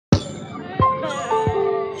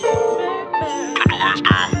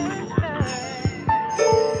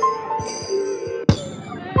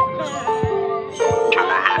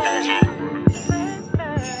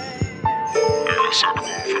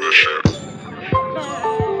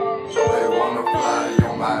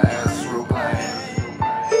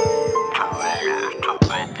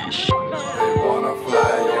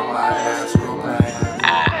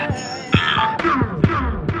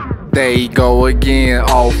go again,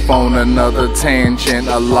 off on another tangent.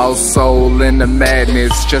 A lost soul in the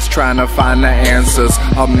madness, just trying to find the answers.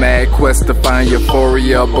 A mad quest to find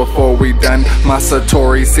euphoria before we done. My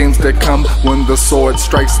Satori seems to come when the sword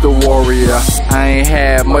strikes the warrior. I ain't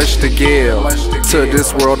had much to give to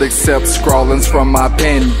this world except scrawlings from my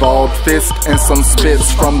pen, bald fist and some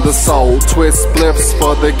spits from the soul. Twist blips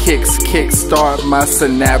for the kicks, kickstart my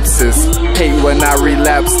synapses. Hate when I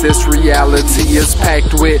relapse, this reality is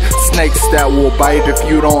packed with snakes that will bite if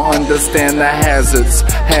you don't understand the hazards.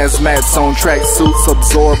 Hazmats on tracksuits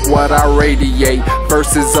absorb what I radiate.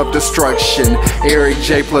 Verses of destruction, Eric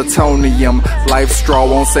J. Plutonium. Life straw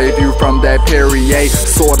won't save you from that Perrier.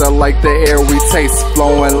 Sorta like the air we taste,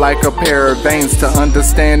 flowing like a pair of veins. To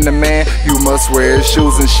understand the man, you must wear his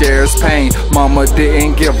shoes and share his pain. Mama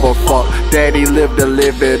didn't give a fuck, daddy lived to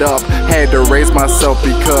live it up. Had to raise myself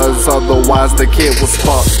because otherwise the kid was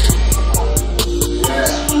fucked.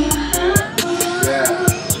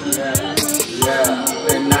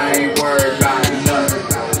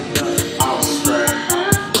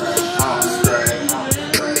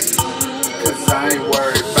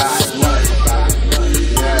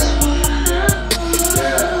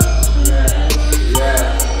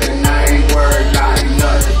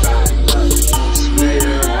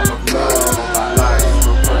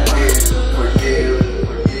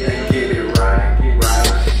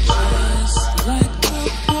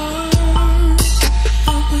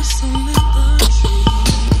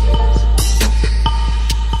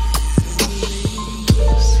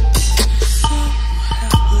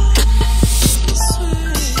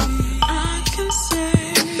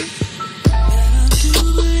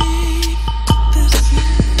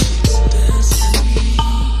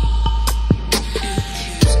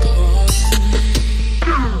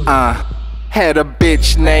 Had a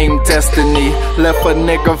bitch named Destiny, left a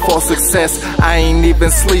nigga for success. I ain't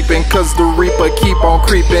even sleeping cause the Reaper keep on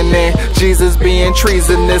creeping in. Jesus being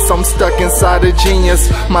treasonous, I'm stuck inside a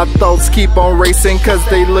genius. My thoughts keep on racing cause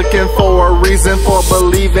they looking for a reason for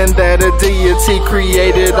believing that a deity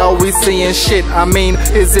created all we seeing shit. I mean,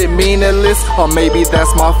 is it meaningless? Or maybe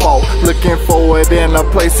that's my fault, looking forward in the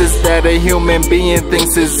places that a human being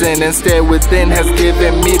thinks is in. Instead within has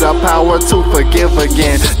given me the power to forgive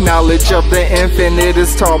again. Knowledge of the infinite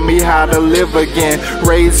has taught me how to live again.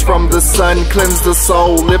 Rays from the sun cleanse the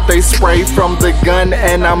soul. If they spray from the gun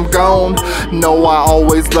and I'm gone, no, I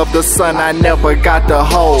always love the sun, I never got the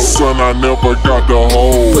hold. Son, I never got the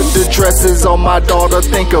hold. Put the dresses on my daughter,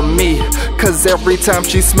 think of me, cause every time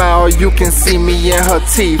she smile you can see me in her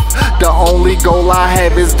teeth. The only goal I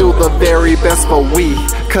have is do the very best for we,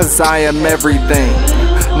 cause I am everything.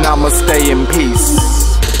 Namaste in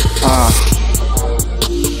peace.